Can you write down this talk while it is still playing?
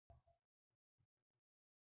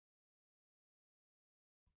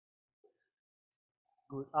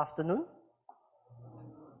Good afternoon.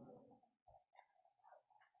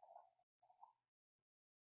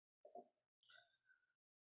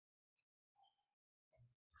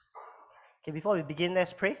 Okay, before we begin,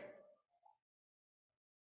 let's pray.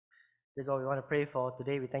 Dear God, we want to pray for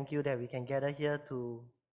today. We thank you that we can gather here to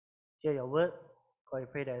hear your word. God, we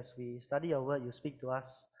pray that as we study your word, you speak to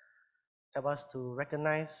us. Help us to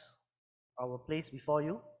recognize our place before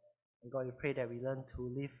you. And God, we pray that we learn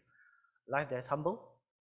to live life that is humble,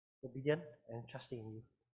 obedient, and trusting in you.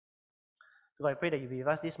 So God, I pray that you be with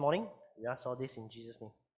us this morning. We ask all this in Jesus'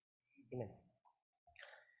 name. Amen.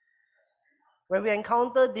 When we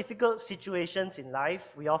encounter difficult situations in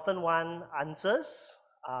life, we often want answers,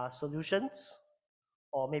 solutions,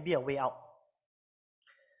 or maybe a way out.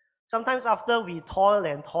 Sometimes after we toil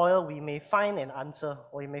and toil, we may find an answer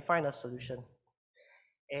or we may find a solution.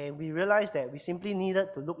 And we realize that we simply needed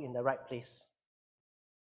to look in the right place.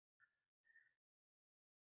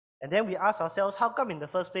 And then we ask ourselves, how come in the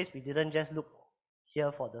first place we didn't just look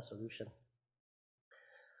here for the solution?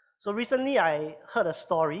 So recently I heard a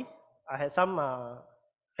story. I had some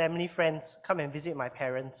family friends come and visit my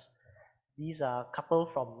parents. These are a couple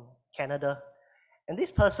from Canada. And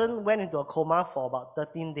this person went into a coma for about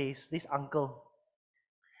 13 days, this uncle.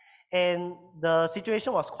 And the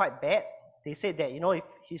situation was quite bad. They said that, if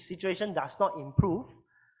his situation does not improve,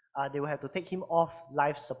 they will have to take him off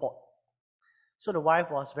life support. So the wife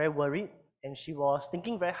was very worried and she was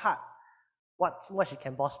thinking very hard what she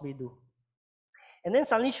can possibly do. And then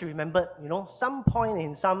suddenly she remembered, some point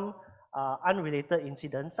in some unrelated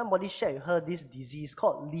incident, somebody shared with her this disease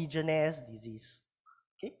called Legionnaire's disease.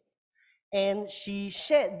 Okay? And she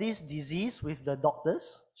shared this disease with the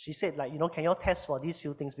doctors. She said, can you test for these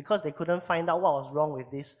few things? Because they couldn't find out what was wrong with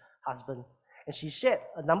this husband. And she shared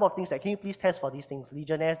a number of things can you please test for these things?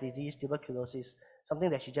 Legionnaire's disease, tuberculosis, something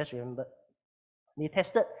that she just remembered. They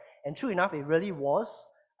tested, and true enough, it really was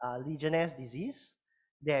Legionnaire's disease.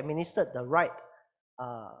 They administered the right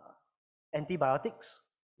antibiotics.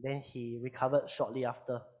 Then he recovered shortly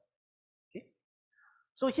after. Okay?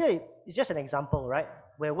 So here it's just an example, right?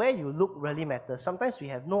 Where you look really matters. Sometimes we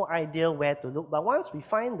have no idea where to look, but once we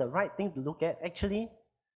find the right thing to look at, actually,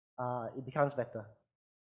 it becomes better.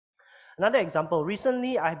 Another example,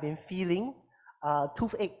 recently I've been feeling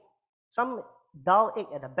toothache, some dull ache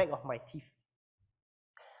at the back of my teeth.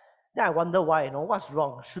 Then I wonder why, what's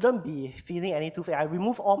wrong? Shouldn't be feeling any toothache. I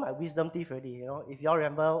removed all my wisdom teeth already, If y'all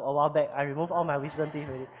remember a while back, I removed all my wisdom teeth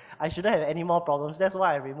already. I shouldn't have any more problems. That's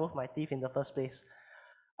why I removed my teeth in the first place.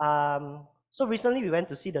 So recently we went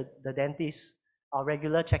to see the dentist, our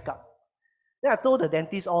regular checkup. Then I told the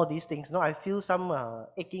dentist all these things. I feel some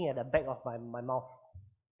aching at the back of my mouth.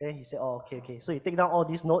 Then he said, oh, okay. So you take down all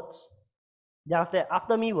these notes. Then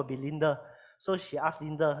after me will be Linda. So she asked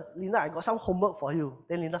Linda, I got some homework for you.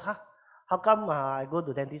 Then Linda, how come I go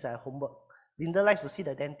to dentist, I have homework? Linda likes to see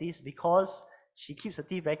the dentist because she keeps her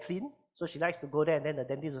teeth very clean. So she likes to go there and then the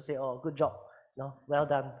dentist will say, oh, good job, well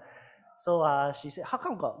done. So she said, how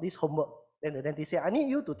come got this homework? Then the dentist said, I need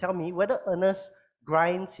you to tell me whether Ernest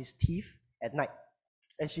grinds his teeth at night.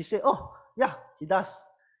 And she said, oh, yeah, he does.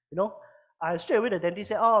 Straight away the dentist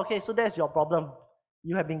said, oh, okay, so that's your problem.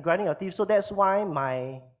 You have been grinding your teeth, so that's why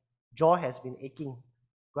my jaw has been aching,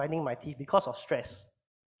 grinding my teeth because of stress.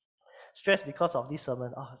 Stress because of this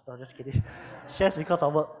sermon. Oh, no, just kidding. Stress because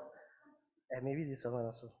of work. And maybe this sermon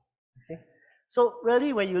also. Okay. So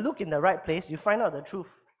really, when you look in the right place, you find out the truth,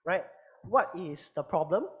 right? What is the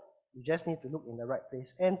problem? You just need to look in the right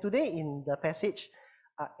place. And today in the passage,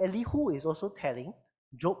 Elihu is also telling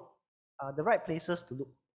Job the right places to look.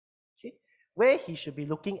 Okay? Where he should be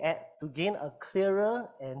looking at to gain a clearer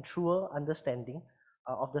and truer understanding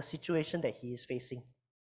of the situation that he is facing.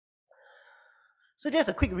 So just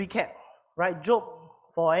a quick recap, right? Job,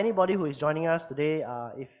 for anybody who is joining us today,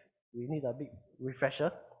 if we need a big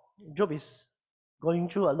refresher, Job is going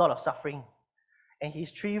through a lot of suffering. And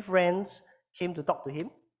his 3 friends came to talk to him.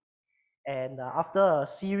 And after a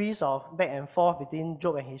series of back and forth between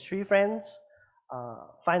Job and his 3 friends,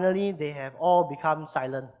 finally they have all become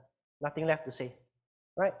silent. Nothing left to say,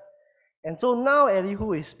 right? And so now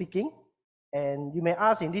Elihu is speaking. And you may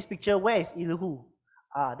ask in this picture, where is Elihu?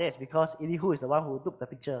 That's because Elihu is the one who took the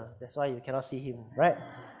picture. That's why you cannot see him, right?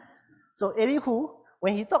 So Elihu,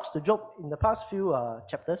 when he talks to Job in the past few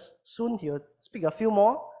chapters, soon he'll speak a few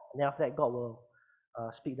more, and then after that God will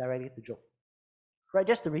speak directly to Job. Right,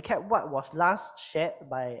 just to recap what was last shared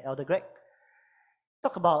by Elder Greg,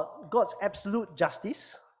 talk about God's absolute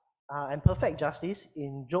justice and perfect justice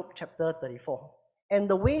in Job chapter 34. And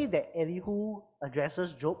the way that Elihu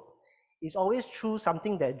addresses Job is always through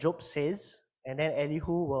something that Job says And then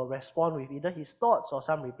Elihu will respond with either his thoughts or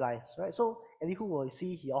some replies, right? So Elihu will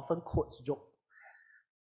see he often quotes Job.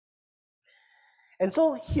 And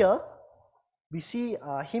so here, we see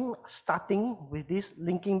him starting with this,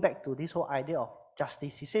 linking back to this whole idea of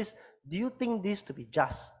justice. He says, do you think this to be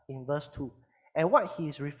just, in verse 2? And what he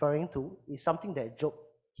is referring to is something that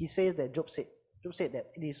he says that Job said. Job said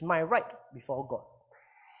that it is my right before God.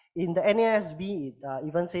 In the NASB, it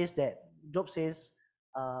even says that Job says,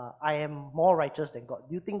 I am more righteous than God.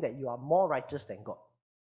 Do you think that you are more righteous than God?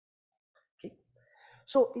 Okay.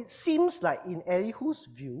 So it seems like in Elihu's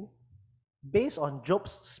view, based on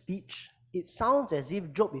Job's speech, it sounds as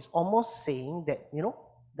if Job is almost saying that,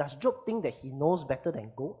 does Job think that he knows better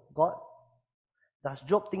than God? Does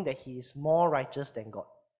Job think that he is more righteous than God?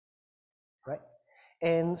 Right?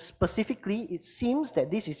 And specifically, it seems that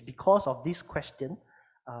this is because of this question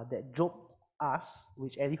that Job asks,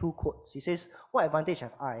 which Elihu quotes. He says, what advantage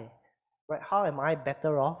have I? Right? How am I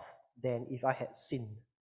better off than if I had sinned?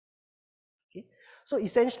 Okay? So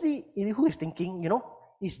essentially, Elihu is thinking,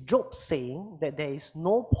 is Job saying that there is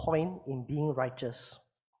no point in being righteous?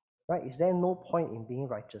 Right? Is there no point in being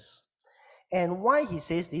righteous? And why he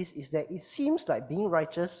says this is that it seems like being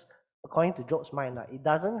righteous, according to Job's mind, it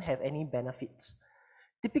doesn't have any benefits.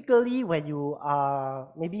 Typically, when you are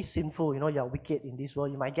maybe sinful, you're wicked in this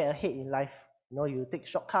world, you might get ahead in life. You take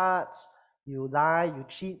shortcuts, you lie, you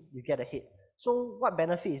cheat, you get ahead. So what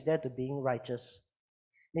benefit is there to being righteous?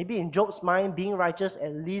 Maybe in Job's mind, being righteous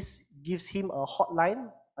at least gives him a hotline,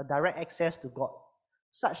 a direct access to God,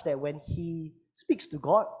 such that when he speaks to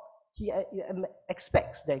God, he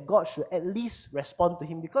expects that God should at least respond to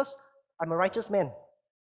him because I'm a righteous man.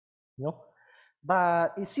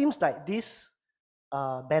 But it seems like this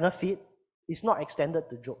benefit is not extended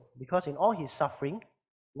to Job because in all his suffering,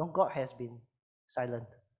 God has been silent.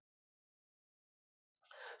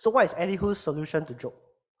 So what is Elihu's solution to Job?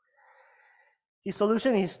 His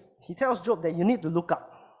solution is, he tells Job that you need to look up.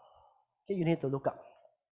 Okay, you need to look up.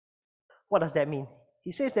 What does that mean?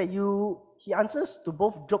 He says that he answers to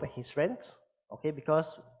both Job and his friends, okay,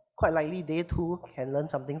 because quite likely they too can learn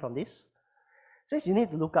something from this. He says you need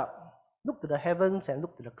to look up. Look to the heavens and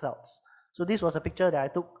look to the clouds. So this was a picture that I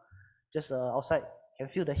took just outside. You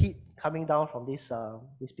can feel the heat coming down from this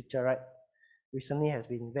picture, right? Recently has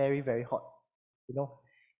been very, very hot,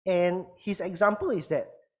 And his example is that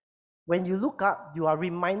when you look up, you are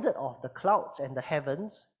reminded of the clouds and the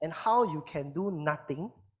heavens and how you can do nothing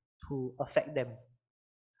to affect them.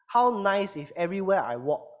 How nice if everywhere I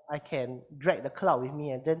walk, I can drag the cloud with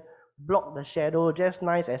me and then block the shadow just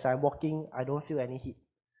nice as I'm walking, I don't feel any heat.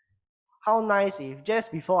 How nice if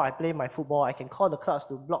just before I play my football, I can call the clouds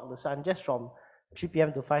to block the sun just from 3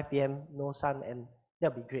 p.m. to 5 p.m., no sun, and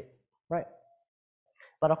that'll be great, right?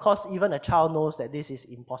 But of course, even a child knows that this is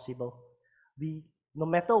impossible. No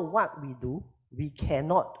matter what we do, we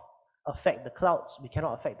cannot affect the clouds, we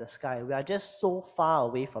cannot affect the sky. We are just so far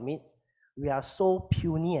away from it. We are so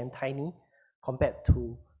puny and tiny compared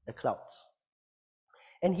to the clouds.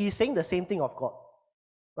 And he's saying the same thing of God,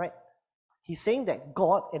 right? He's saying that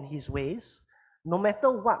God and his ways, no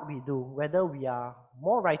matter what we do, whether we are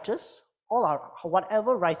more righteous,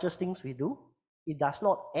 whatever righteous things we do, it does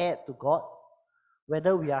not add to God.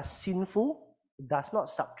 Whether we are sinful, it does not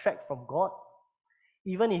subtract from God.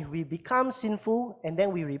 Even if we become sinful and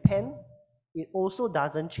then we repent, it also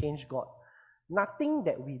doesn't change God. Nothing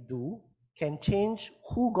that we do can change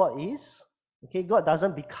who God is. Okay, God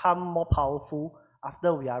doesn't become more powerful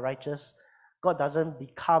after we are righteous. God doesn't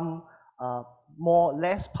become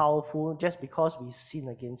less powerful just because we sin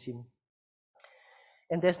against him.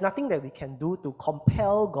 And there's nothing that we can do to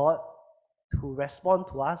compel God to respond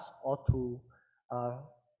to us or to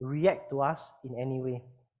react to us in any way.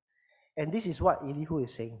 And this is what Elihu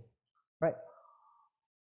is saying, right?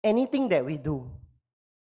 Anything that we do,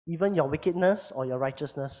 even your wickedness or your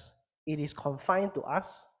righteousness, it is confined to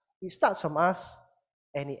us. It starts from us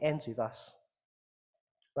and it ends with us,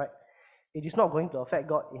 right? It is not going to affect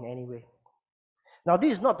God in any way. Now,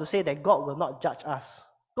 this is not to say that God will not judge us.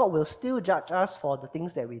 God will still judge us for the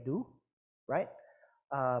things that we do, right?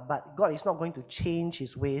 But God is not going to change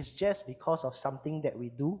his ways just because of something that we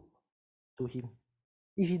do to him.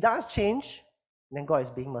 If he does change, then God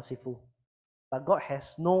is being merciful. But God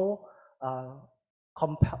has no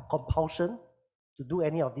compulsion to do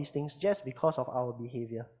any of these things just because of our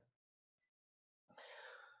behavior.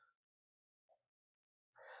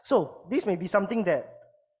 So, this may be something that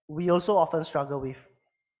we also often struggle with.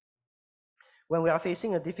 When we are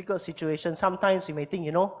facing a difficult situation, sometimes we may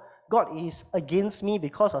think, God is against me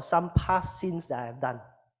because of some past sins that I have done.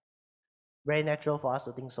 Very natural for us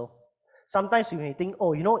to think so. Sometimes we may think,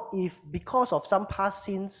 oh, you know, if because of some past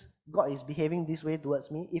sins, God is behaving this way towards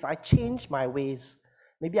me, if I change my ways,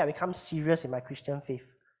 maybe I become serious in my Christian faith,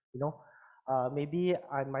 you know, maybe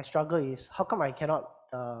my struggle is, how come I cannot,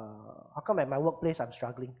 how come at my workplace I'm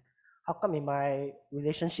struggling? How come in my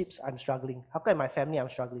relationships I'm struggling? How come in my family I'm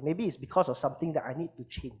struggling? Maybe it's because of something that I need to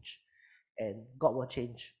change, and God will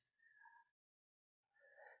change.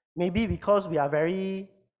 Maybe because we are very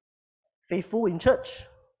faithful in church,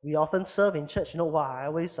 we often serve in church. You know, wow, I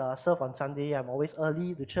always serve on Sunday. I'm always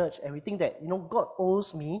early to church, and we think that, you know, God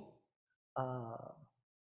owes me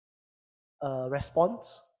a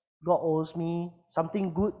response. God owes me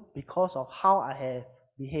something good because of how I have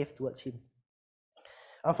behaved towards Him.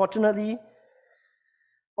 Unfortunately,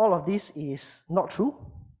 all of this is not true,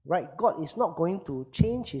 right? God is not going to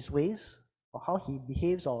change His ways or how He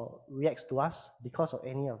behaves or reacts to us because of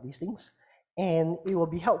any of these things. And it will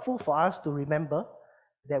be helpful for us to remember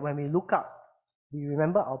that when we look up, we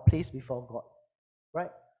remember our place before God,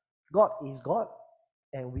 right? God is God,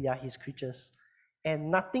 and we are His creatures.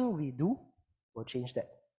 And nothing we do will change that.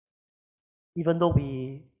 Even though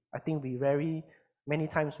I think many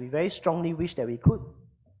times we very strongly wish that we could,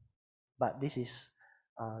 but this is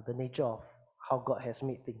the nature of how God has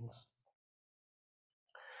made things.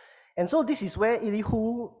 And so this is where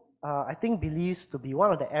Elihu, I think, believes to be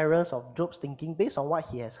one of the errors of Job's thinking based on what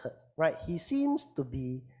he has heard, right? He seems to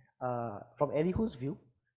be, from Elihu's view,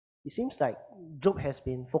 it seems like Job has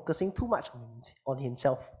been focusing too much on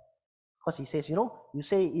himself. Because he says, you know, you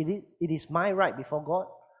say it is my right before God.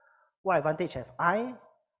 What advantage have I?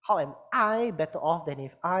 How am I better off than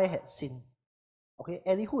if I had sinned? Okay,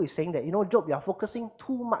 Elihu is saying that, you know, Job, you are focusing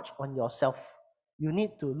too much on yourself. You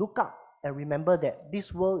need to look up and remember that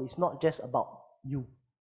this world is not just about you.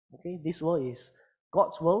 Okay, this world is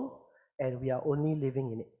God's world, and we are only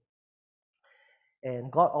living in it.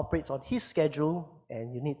 And God operates on His schedule,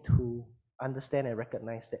 and you need to understand and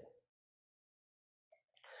recognize that.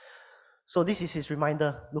 So this is his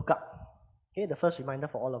reminder, look up. Okay, the first reminder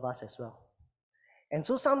for all of us as well. And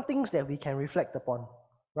so some things that we can reflect upon,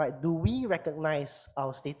 right? Do we recognize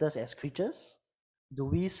our status as creatures? Do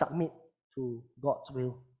we submit to God's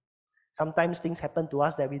will? Sometimes things happen to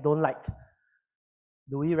us that we don't like.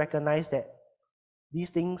 Do we recognize that these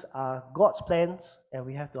things are God's plans and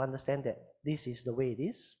we have to understand that this is the way it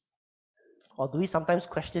is? Or do we sometimes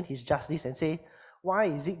question His justice and say, why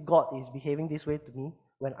is it God is behaving this way to me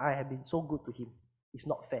when I have been so good to Him? It's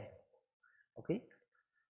not fair. Okay?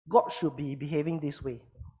 God should be behaving this way.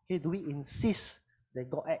 Okay, do we insist that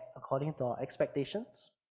God act according to our expectations?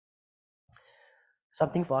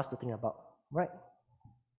 Something for us to think about, right?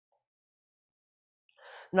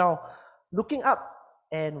 Now, looking up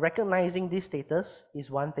and recognizing this status is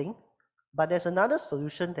one thing, but there's another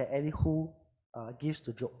solution that Elihu gives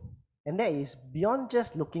to Job, and that is beyond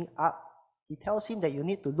just looking up. He tells him that you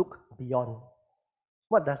need to look beyond.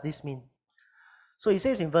 What does this mean? So he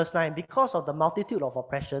says in verse 9, because of the multitude of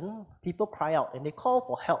oppression, people cry out and they call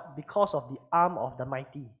for help because of the arm of the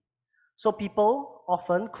mighty. So people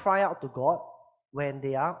often cry out to God when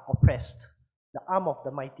they are oppressed. The arm of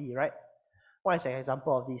the mighty, right? What is an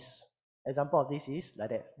example of this? Example of this is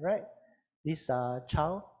like that, right? This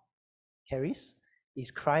child, Caris,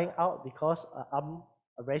 is crying out because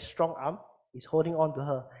a very strong arm is holding on to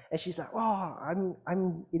her. And she's like, oh,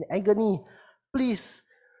 I'm in agony. Please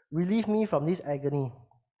relieve me from this agony,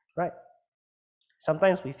 right?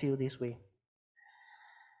 Sometimes we feel this way.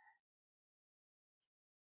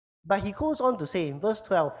 But he goes on to say in verse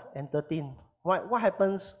 12 and 13, what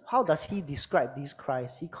happens? How does he describe these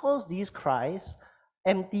cries? He calls these cries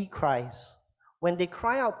empty cries. When they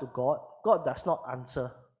cry out to God, God does not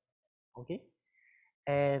answer. Okay?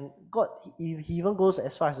 And God, he even goes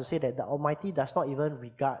as far as to say that the Almighty does not even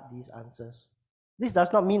regard these answers. This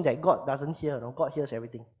does not mean that God doesn't hear. No, God hears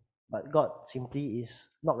everything. But God simply is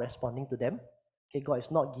not responding to them. Okay, God is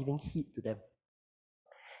not giving heed to them.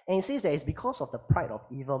 And he says that it's because of the pride of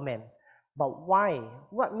evil men. But why?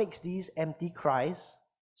 What makes these empty cries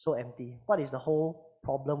so empty? What is the whole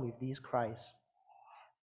problem with these cries?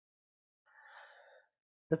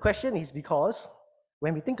 The question is because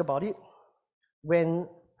when we think about it, when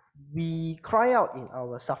we cry out in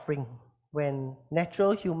our suffering, when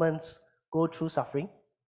natural humans go through suffering,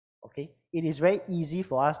 okay, it is very easy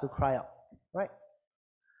for us to cry out, right?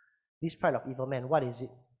 This pride of evil men, what is it?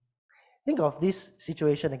 Think of this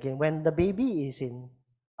situation again. When the baby is in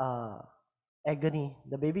agony,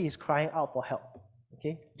 the baby is crying out for help.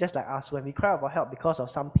 Okay, just like us, when we cry out for help because of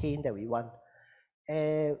some pain that we want,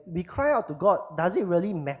 we cry out to God. Does it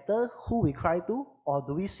really matter who we cry to, or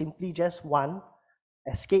do we simply just want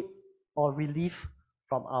escape or relief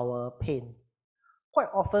from our pain. Quite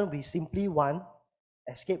often we simply want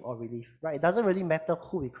escape or relief, right? It doesn't really matter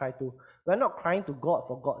who we cry to. We're not crying to God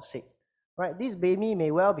for God's sake, right? This baby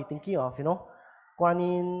may well be thinking of, Guan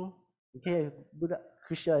Yin, okay, Buddha,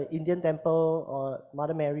 Christian, Indian temple, or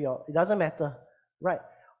Mother Mary, or it doesn't matter, right?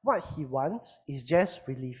 What he wants is just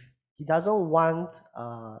relief. He doesn't want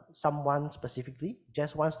someone specifically,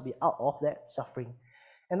 just wants to be out of that suffering.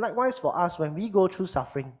 And likewise for us, when we go through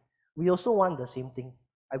suffering, we also want the same thing.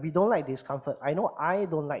 We don't like discomfort. I know I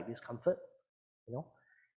don't like discomfort,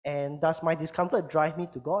 And does my discomfort drive me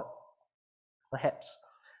to God? Perhaps.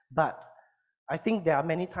 But I think there are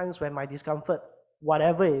many times when my discomfort,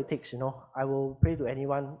 whatever it takes, I will pray to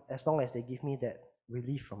anyone as long as they give me that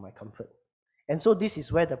relief from my comfort. And so this is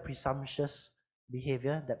where the presumptuous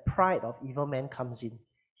behavior, that pride of evil man comes in.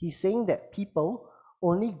 He's saying that people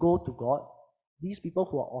only go to God, these people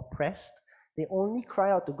who are oppressed, they only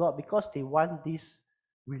cry out to God because they want this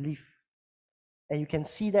relief. And you can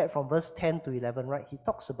see that from verse 10 to 11, right? He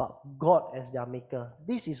talks about God as their maker.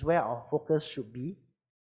 This is where our focus should be,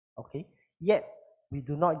 okay? Yet, we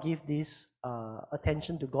do not give this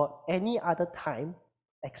attention to God any other time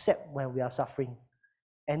except when we are suffering.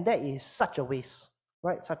 And that is such a waste,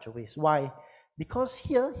 right? Such a waste. Why? Because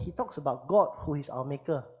here, he talks about God who is our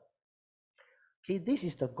maker. Okay, this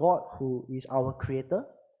is the God who is our creator.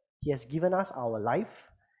 He has given us our life.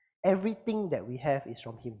 Everything that we have is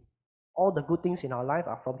from Him. All the good things in our life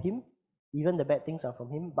are from Him. Even the bad things are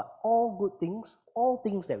from Him. But all good things, all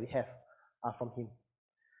things that we have are from Him.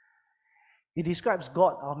 He describes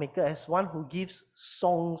God, our Maker, as one who gives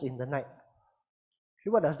songs in the night.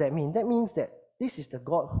 What does that mean? That means that this is the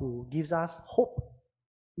God who gives us hope.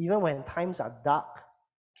 Even when times are dark,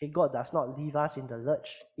 okay, God does not leave us in the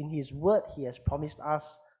lurch. In His Word, He has promised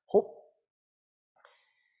us hope.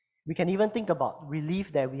 We can even think about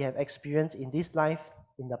relief that we have experienced in this life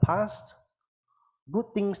in the past, good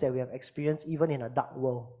things that we have experienced even in a dark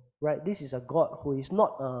world, right? This is a God who is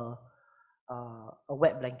not a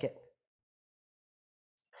wet blanket.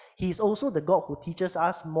 He is also the God who teaches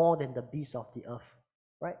us more than the beasts of the earth,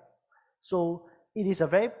 right? So it is a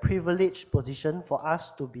very privileged position for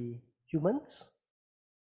us to be humans.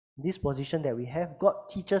 This position that we have, God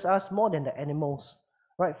teaches us more than the animals,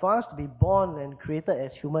 right? For us to be born and created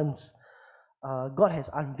as humans, God has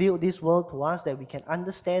unveiled this world to us that we can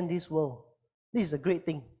understand this world. This is a great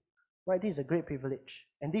thing, right? This is a great privilege.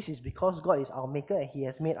 And this is because God is our maker and He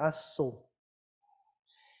has made us so.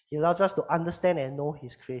 He allows us to understand and know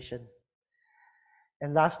His creation.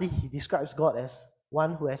 And lastly, He describes God as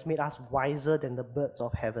one who has made us wiser than the birds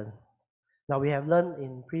of heaven. Now, we have learned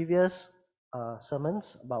in previous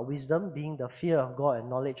sermons about wisdom being the fear of God and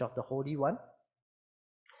knowledge of the Holy One.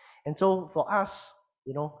 And so for us,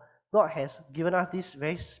 God has given us this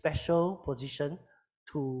very special position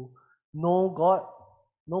to know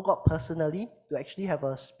God personally, to actually have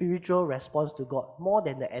a spiritual response to God, more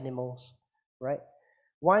than the animals, right?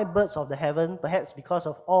 Why birds of the heaven? Perhaps because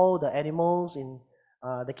of all the animals in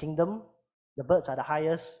the kingdom, the birds are the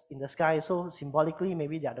highest in the sky, so symbolically,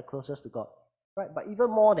 maybe they are the closest to God, right? But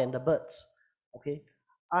even more than the birds, okay,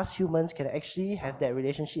 us humans can actually have that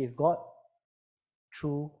relationship with God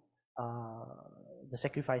through the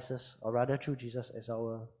sacrifices, or rather through Jesus as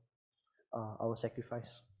our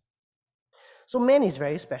sacrifice. So man is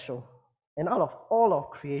very special, and out of all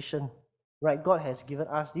of creation, right, God has given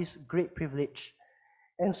us this great privilege,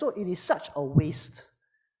 and so it is such a waste,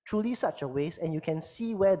 truly such a waste, and you can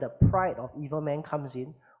see where the pride of evil man comes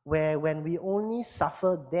in, where when we only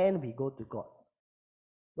suffer, then we go to God.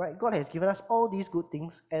 Right? God has given us all these good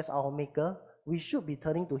things as our maker. We should be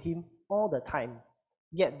turning to Him all the time.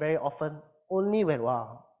 Yet very often, only when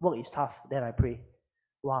work is tough, then I pray.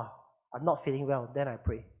 I'm not feeling well, then I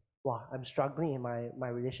pray. I'm struggling in my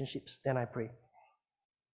relationships, then I pray.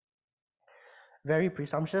 Very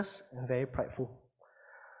presumptuous and very prideful.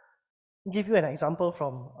 I'll give you an example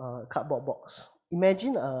from a cardboard box.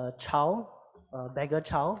 Imagine a child, a beggar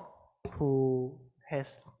child, who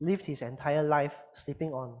has lived his entire life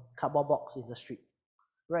sleeping on cardboard box in the street.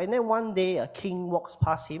 Right? And then one day a king walks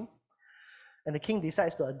past him, and the king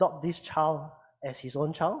decides to adopt this child as his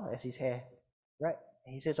own child, as his heir. Right?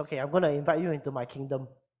 And he says, okay, I'm going to invite you into my kingdom.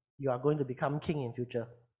 You are going to become king in future.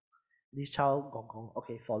 This child, gong,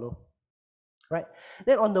 okay, follow. Right?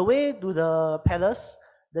 Then on the way to the palace,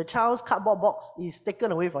 the child's cardboard box is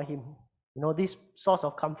taken away from him. This source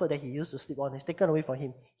of comfort that he used to sleep on is taken away from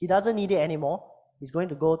him. He doesn't need it anymore. He's going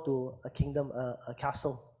to go to a kingdom, a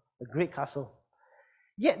castle, a great castle.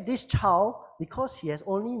 Yet this child, because he has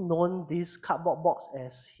only known this cardboard box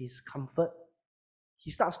as his comfort,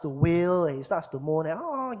 he starts to wail and he starts to moan,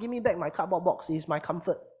 oh, give me back my cardboard box. It's my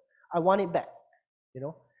comfort. I want it back, you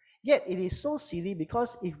know. Yet it is so silly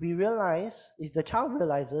because if the child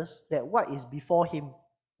realizes that what is before him,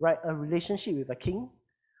 right, a relationship with a king,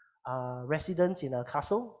 residence in a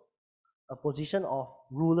castle, a position of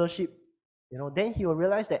rulership, you know, then he will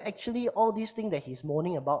realize that actually all these things that he's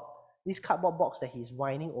moaning about, this cardboard box that he's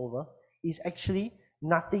whining over, is actually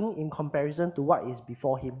nothing in comparison to what is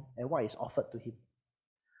before him and what is offered to him.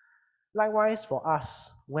 Likewise, for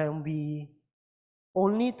us, when we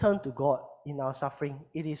only turn to God in our suffering,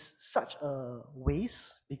 it is such a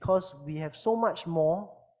waste because we have so much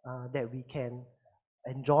more that we can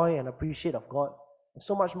enjoy and appreciate of God,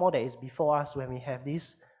 so much more that is before us when we have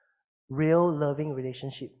this real loving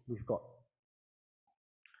relationship with God.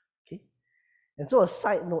 Okay, and so a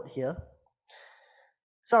side note here,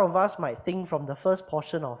 some of us might think from the first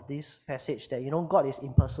portion of this passage that, you know, God is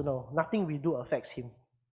impersonal. Nothing we do affects him.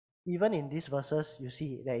 Even in these verses, you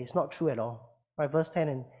see that it's not true at all. Right? Verse 10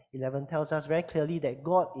 and 11 tells us very clearly that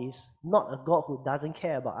God is not a God who doesn't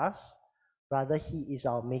care about us. Rather, he is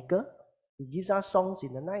our maker. He gives us songs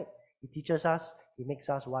in the night. He teaches us. He makes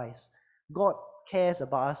us wise. God cares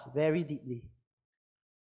about us very deeply.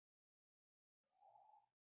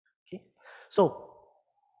 Okay? So,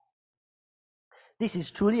 this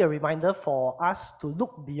is truly a reminder for us to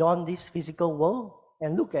look beyond this physical world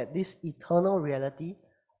and look at this eternal reality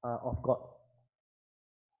of God.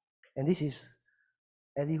 And this is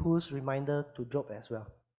Elihu's reminder to Job as well.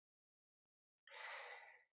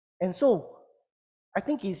 And so, I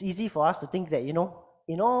think it's easy for us to think that, you know,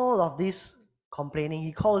 in all of this complaining,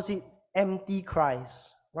 he calls it empty cries,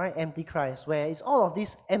 right? Empty cries, where it's all of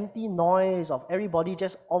this empty noise of everybody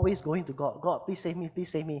just always going to God. God, please save me,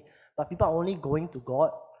 please save me. But people are only going to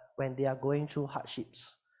God when they are going through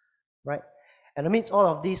hardships, right? And amidst all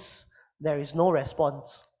of this, there is no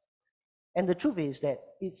response. And the truth is that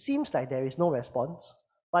it seems like there is no response,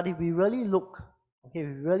 but if we really look, okay,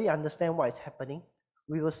 we really understand what is happening,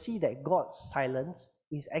 we will see that God's silence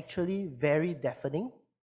is actually very deafening,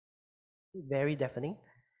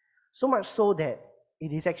 so much so that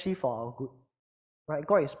it is actually for our good. Right?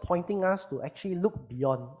 God is pointing us to actually look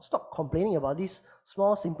beyond. Stop complaining about these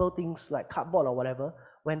small, simple things like cardboard or whatever,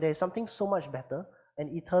 when there is something so much better, an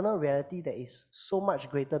eternal reality that is so much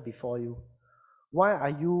greater before you. Why are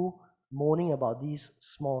you moaning about these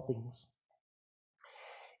small things?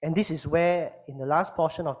 And this is where, in the last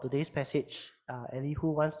portion of today's passage,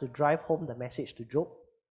 Elihu wants to drive home the message to Job.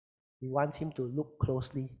 He wants him to look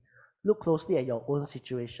closely. Look closely at your own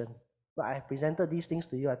situation. But I have presented these things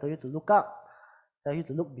to you. I told you to look up, tell you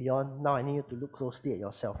to look beyond. Now I need you to look closely at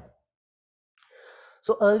yourself.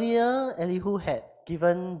 So earlier, Elihu had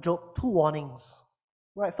given Job 2 warnings.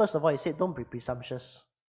 Right? First of all, he said, don't be presumptuous.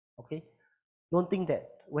 Okay? Don't think that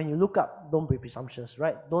when you look up, don't be presumptuous,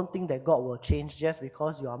 right? Don't think that God will change just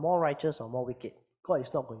because you are more righteous or more wicked. God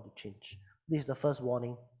is not going to change. This is the first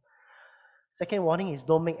warning. Second warning is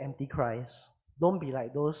don't make empty cries. Don't be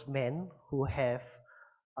like those men who are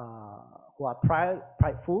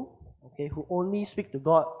prideful, okay, who only speak to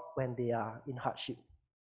God when they are in hardship.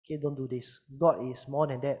 Okay, don't do this. God is more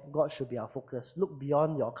than that. God should be our focus. Look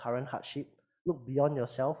beyond your current hardship. Look beyond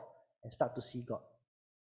yourself and start to see God.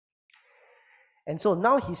 And so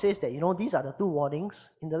now he says that, these are the 2 warnings.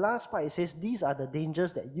 In the last part, it says these are the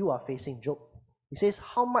dangers that you are facing, Job. He says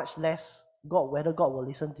how much less whether God will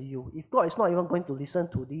listen to you. If God is not even going to listen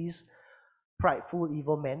to these prideful,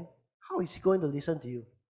 evil men, how is he going to listen to you?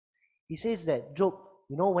 He says that, Job,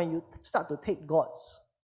 when you start to take God's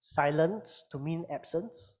silence to mean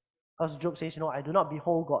absence, because Job says, I do not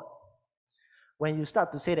behold God. When you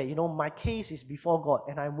start to say that, my case is before God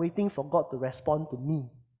and I'm waiting for God to respond to me,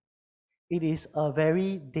 it is a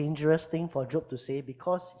very dangerous thing for Job to say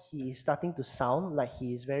because he is starting to sound like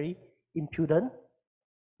he is very impudent.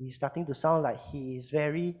 He's starting to sound like he is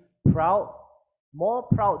very proud, more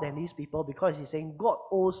proud than these people, because he's saying, God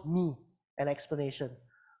owes me an explanation.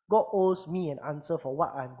 God owes me an answer for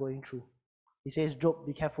what I'm going through. He says, Job,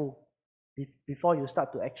 be careful. Before you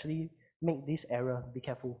start to actually make this error, be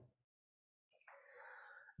careful.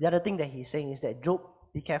 The other thing that he's saying is that, Job,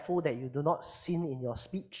 be careful that you do not sin in your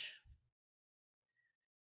speech.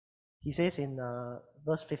 He says in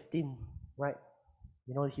verse 15, right?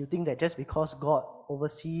 You think that just because God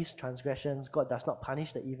oversees transgressions, God does not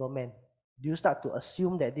punish the evil man. Do you start to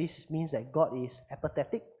assume that this means that God is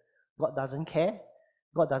apathetic? God doesn't care?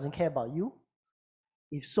 God doesn't care about you?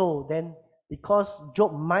 If so, then because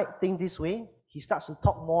Job might think this way, he starts to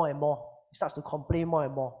talk more and more. He starts to complain more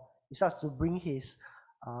and more. He starts to bring his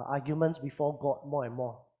arguments before God more and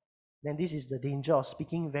more. Then this is the danger of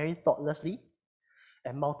speaking very thoughtlessly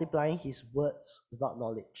and multiplying his words without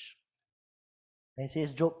knowledge. And he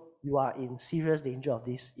says, Job, you are in serious danger of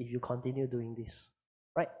this if you continue doing this.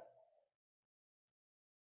 Right?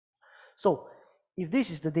 So, if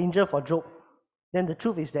this is the danger for Job, then the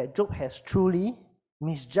truth is that Job has truly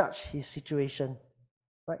misjudged his situation.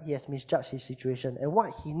 Right? He has misjudged his situation. And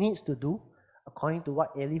what he needs to do, according to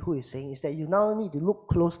what Elihu is saying, is that you now need to look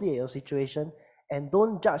closely at your situation and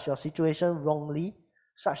don't judge your situation wrongly,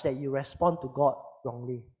 such that you respond to God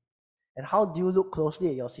wrongly. And how do you look closely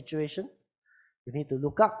at your situation? You need to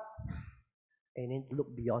look up and you need to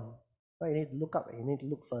look beyond. Right? You need to look up and you need to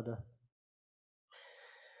look further.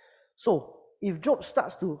 So, if Job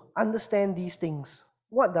starts to understand these things,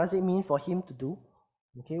 what does it mean for him to do?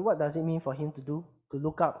 Okay, what does it mean for him to do? To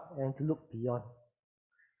look up and to look beyond.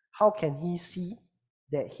 How can he see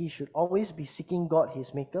that he should always be seeking God,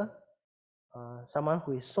 his maker, someone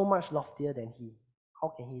who is so much loftier than he? How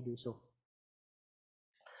can he do so?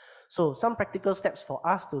 So, some practical steps for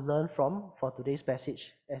us to learn from for today's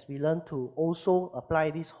passage as we learn to also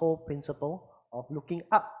apply this whole principle of looking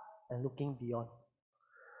up and looking beyond.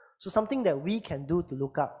 So something that we can do to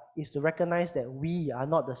look up is to recognize that we are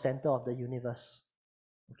not the center of the universe.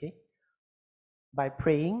 Okay? By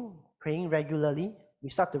praying regularly,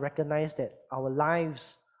 we start to recognize that our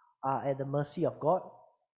lives are at the mercy of God.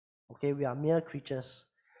 Okay, we are mere creatures.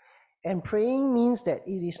 And praying means that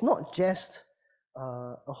it is not just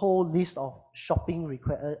a whole list of shopping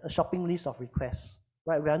list of requests.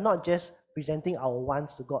 Right? We are not just presenting our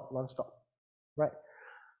wants to God non-stop. Right?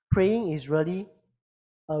 Praying is really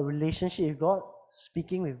a relationship with God,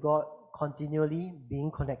 speaking with God, continually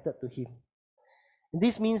being connected to Him. And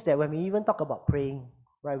this means that when we even talk about praying,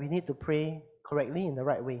 right, we need to pray correctly in the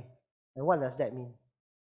right way. And what does that mean?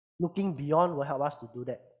 Looking beyond will help us to do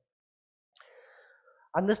that.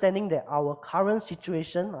 Understanding that our current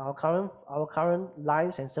situation, our current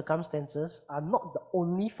lives and circumstances are not the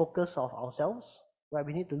only focus of ourselves. Right?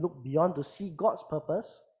 We need to look beyond to see God's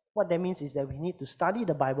purpose. What that means is that we need to study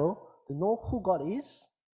the Bible to know who God is.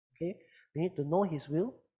 Okay? We need to know His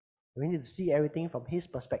will. We need to see everything from His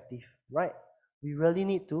perspective, right? We really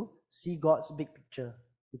need to see God's big picture,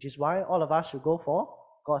 which is why all of us should go for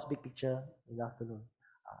God's big picture in the afternoon.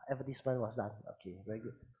 Advertisement was done. Okay, very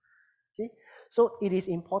good. Okay, so it is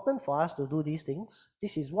important for us to do these things.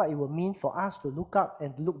 This is what it will mean for us to look up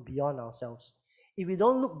and to look beyond ourselves. If we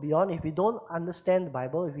don't look beyond, if we don't understand the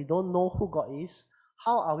Bible, if we don't know who God is,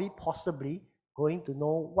 how are we possibly going to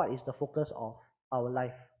know what is the focus of our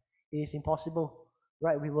life? It is impossible,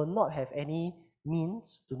 right? We will not have any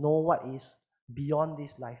means to know what is beyond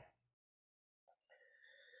this life.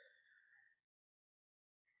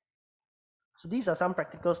 So these are some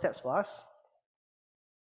practical steps for us,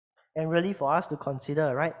 and really for us to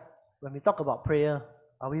consider, right? When we talk about prayer,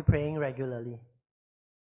 are we praying regularly?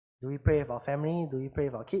 Do we pray with our family? Do we pray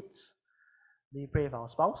with our kids? Do we pray with our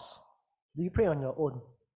spouse? Do you pray on your own?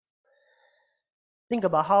 Think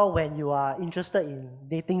about how when you are interested in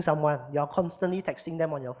dating someone, you are constantly texting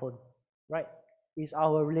them on your phone, right? Is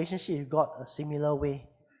our relationship with God a similar way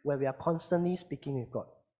where we are constantly speaking with God?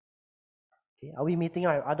 Okay. Are we meeting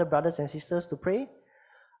our other brothers and sisters to pray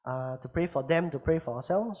for them, to pray for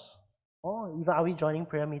ourselves? Or even are we joining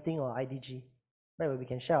prayer meeting or IDG, right, where we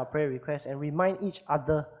can share our prayer requests and remind each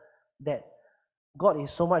other that God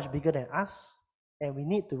is so much bigger than us and we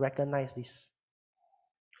need to recognize this.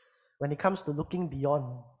 When it comes to looking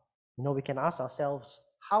beyond, we can ask ourselves,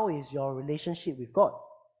 how is your relationship with God?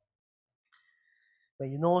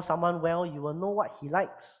 When you know someone well, you will know what he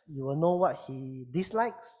likes, you will know what he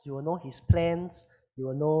dislikes, you will know his plans, you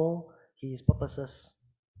will know his purposes.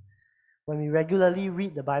 When we regularly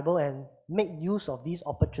read the Bible and make use of these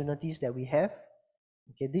opportunities that we have,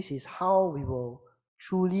 okay, this is how we will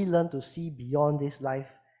truly learn to see beyond this life,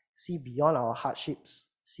 see beyond our hardships,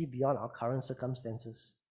 see beyond our current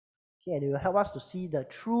circumstances. Okay, and it will help us to see the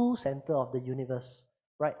true center of the universe,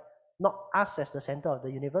 right? Not us as the center of the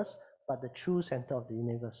universe, but the true center of the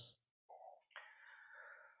universe.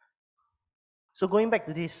 So going back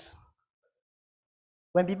to this,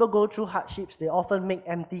 when people go through hardships, they often make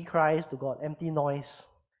empty cries to God, empty noise.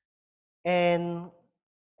 And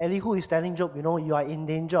Elihu is telling Job, you are in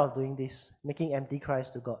danger of doing this, making empty cries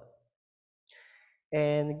to God.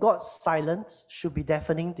 And God's silence should be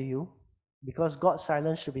deafening to you, because God's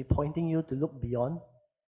silence should be pointing you to look beyond.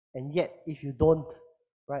 And yet, if you don't,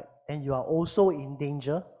 right, then you are also in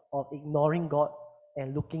danger of ignoring God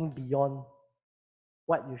and looking beyond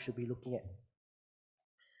what you should be looking at.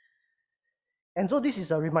 And so this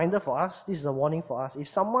is a reminder for us, this is a warning for us. If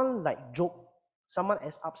someone like Job, someone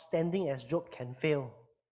as upstanding as Job can fail,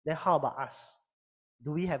 then how about us?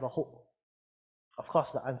 Do we have a hope? Of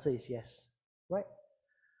course, the answer is yes, right?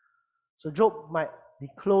 So Job might be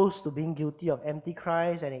close to being guilty of empty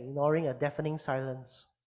cries and ignoring a deafening silence.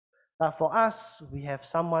 But for us, we have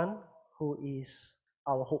someone who is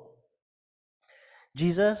our hope.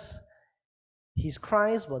 Jesus, his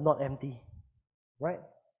cries were not empty, right?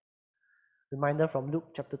 Reminder from Luke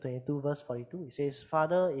chapter 22, verse 42. It says,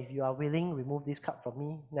 Father, if you are willing, remove this cup from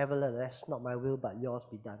me. Nevertheless, not my will, but yours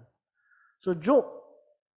be done. So Job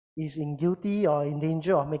is in guilty or in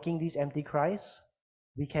danger of making these empty cries.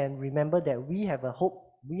 We can remember that we have a hope,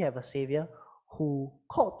 we have a Savior who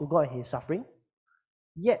called to God in his suffering,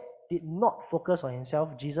 yet did not focus on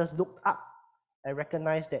himself. Jesus looked up and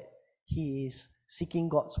recognized that he is seeking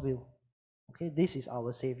God's will. Okay, this is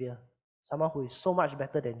our Savior, someone who is so much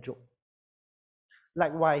better than Job.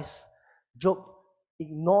 Likewise, Job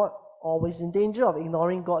ignored or was in danger of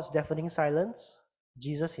ignoring God's deafening silence.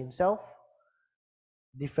 Jesus himself,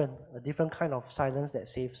 a different kind of silence that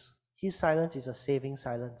saves. His silence is a saving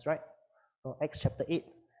silence, right? From Acts chapter 8,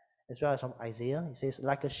 as well as from Isaiah, it says,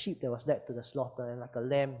 like a sheep that was led to the slaughter, and like a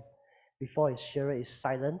lamb before his shearer is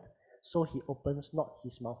silent, so he opens not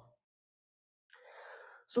his mouth.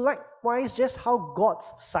 So likewise, just how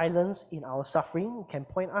God's silence in our suffering can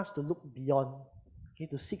point us to look beyond, okay,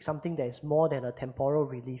 to seek something that is more than a temporal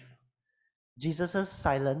relief. Jesus'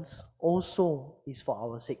 silence also is for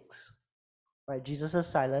our sakes. Right? Jesus'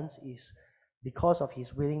 silence is because of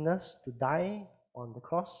his willingness to die on the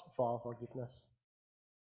cross for our forgiveness.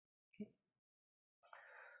 Okay?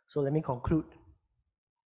 So let me conclude.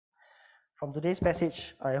 From today's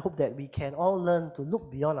passage, I hope that we can all learn to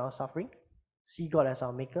look beyond our suffering, see God as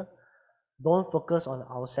our maker. Don't focus on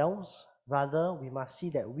ourselves. Rather, we must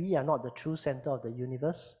see that we are not the true center of the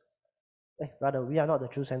universe. We are not the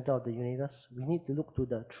true center of the universe. We need to look to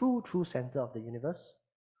the true center of the universe,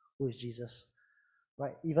 who is Jesus.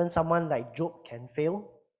 Right? Even someone like Job can fail,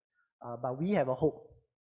 but we have a hope.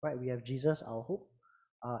 Right? We have Jesus, our hope,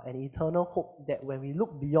 an eternal hope that when we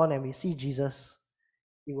look beyond and we see Jesus,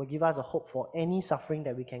 it will give us a hope for any suffering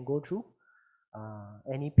that we can go through,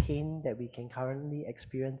 any pain that we can currently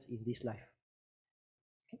experience in this life.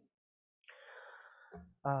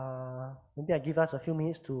 Maybe I give us a few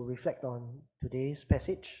minutes to reflect on today's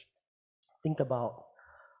passage. Think about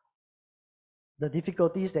the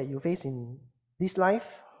difficulties that you face in this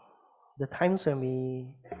life, the times when we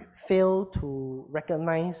fail to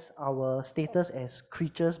recognize our status as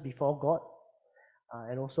creatures before God,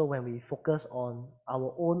 and also when we focus on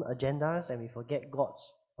our own agendas and we forget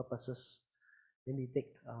God's purposes. Let me take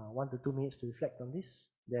 1 to 2 minutes to reflect on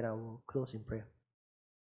this, then I will close in prayer.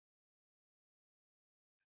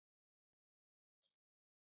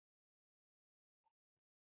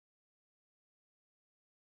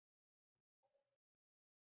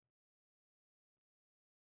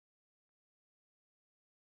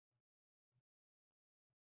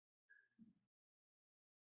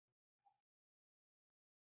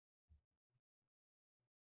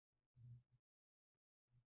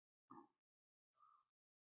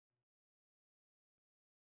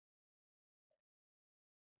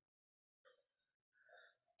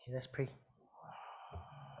 Okay, let's pray.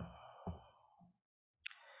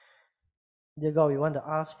 Dear God, we want to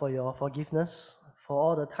ask for your forgiveness for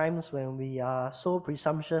all the times when we are so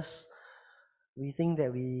presumptuous. We think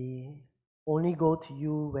that we only go to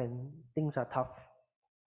you when things are tough.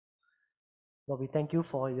 Lord, we thank you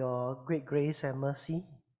for your great grace and mercy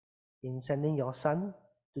in sending your Son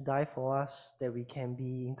to die for us, that we can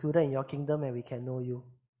be included in your kingdom and we can know you.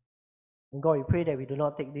 And God, we pray that we do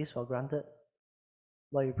not take this for granted.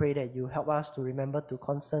 Lord, we pray that you help us to remember to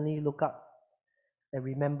constantly look up and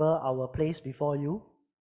remember our place before you.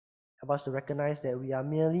 Help us to recognize that we are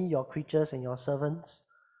merely your creatures and your servants,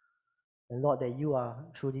 and Lord, that you are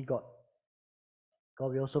truly God.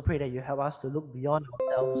 God, we also pray that you help us to look beyond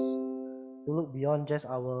ourselves, to look beyond just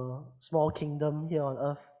our small kingdom here on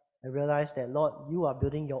earth, and realize that, Lord, you are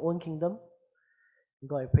building your own kingdom. And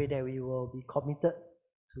God, I pray that we will be committed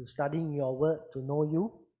to studying your word to know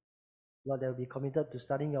you. Lord, that will be committed to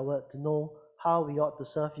studying your word to know how we ought to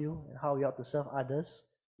serve you and how we ought to serve others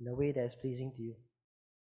in a way that is pleasing to you.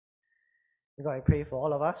 And God, I pray for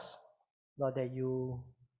all of us, Lord, that you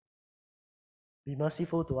be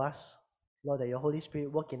merciful to us. Lord, that your Holy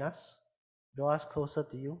Spirit work in us, draw us closer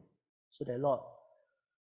to you, so that, Lord,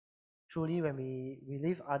 truly when we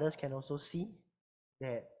live, others can also see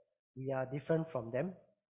that we are different from them.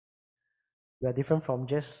 We are different from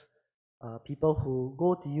just people who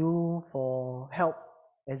go to you for help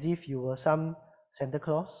as if you were some Santa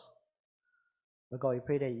Claus. But God, we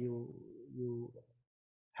pray that you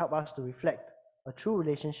help us to reflect a true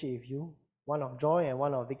relationship with you, one of joy and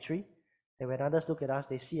one of victory, That when others look at us,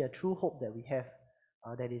 they see a true hope that we have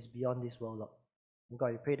that is beyond this world, Lord. And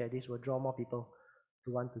God, we pray that this will draw more people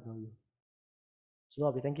to want to know you. So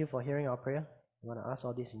Lord, we thank you for hearing our prayer. We want to ask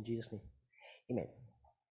all this in Jesus' name. Amen.